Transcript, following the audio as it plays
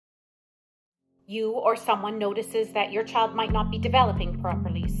You or someone notices that your child might not be developing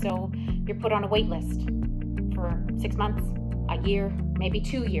properly, so you're put on a wait list for 6 months, a year, maybe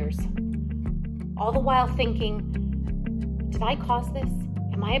 2 years. All the while thinking, did I cause this?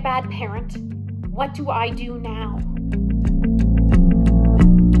 Am I a bad parent? What do I do now?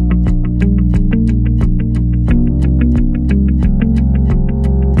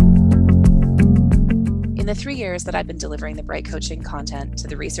 In the 3 years that I've been delivering the Bright coaching content to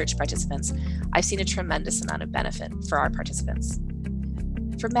the research participants, I've seen a tremendous amount of benefit for our participants.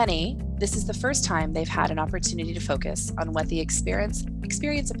 For many, this is the first time they've had an opportunity to focus on what the experience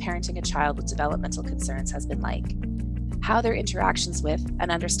of parenting a child with developmental concerns has been like, how their interactions with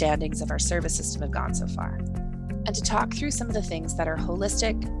and understandings of our service system have gone so far, and to talk through some of the things that are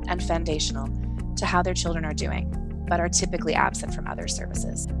holistic and foundational to how their children are doing, but are typically absent from other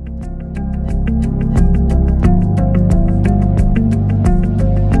services.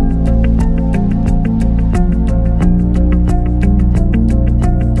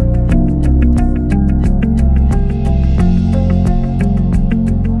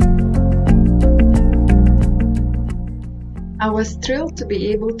 I was thrilled to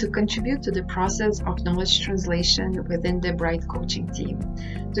be able to contribute to the process of knowledge translation within the Bright coaching team.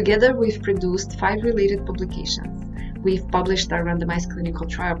 Together, we've produced 5 related publications. We've published our randomized clinical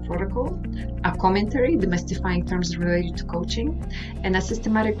trial protocol, a commentary demystifying terms related to coaching, and a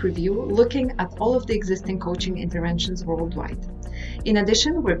systematic review looking at all of the existing coaching interventions worldwide. In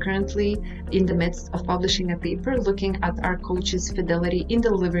addition, we're currently in the midst of publishing a paper looking at our coaches' fidelity in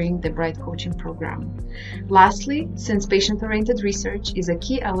delivering the Bright coaching program. Lastly, since patient-oriented research is a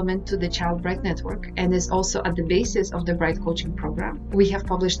key element to the CHILD-BRIGHT network and is also at the basis of the Bright coaching program, we have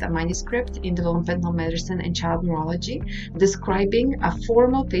published a manuscript in developmental medicine and child neurology describing a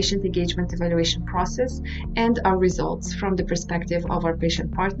formal patient engagement evaluation process and our results from the perspective of our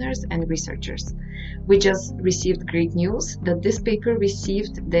patient partners and researchers. We just received great news that this paper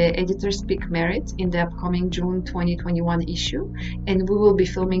received the Editor's Pick Merit in the upcoming June 2021 issue, and we will be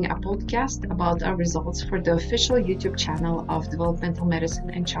filming a podcast about our results for the official YouTube channel of Developmental Medicine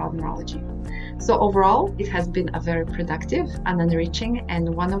and Child Neurology. So overall, it has been a very productive and enriching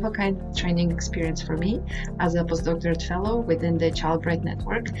and one-of-a-kind training experience for me as a postdoctorate fellow within the CHILD-BRIGHT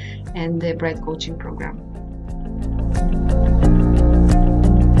network and the Bright coaching program.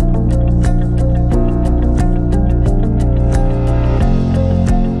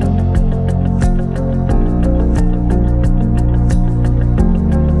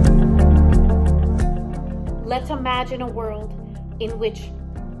 Let's imagine a world in which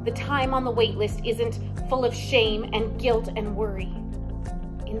the time on the wait list isn't full of shame and guilt and worry.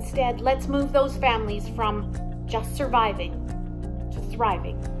 Instead, let's move those families from just surviving to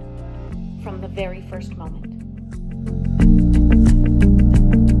thriving from the very first moment.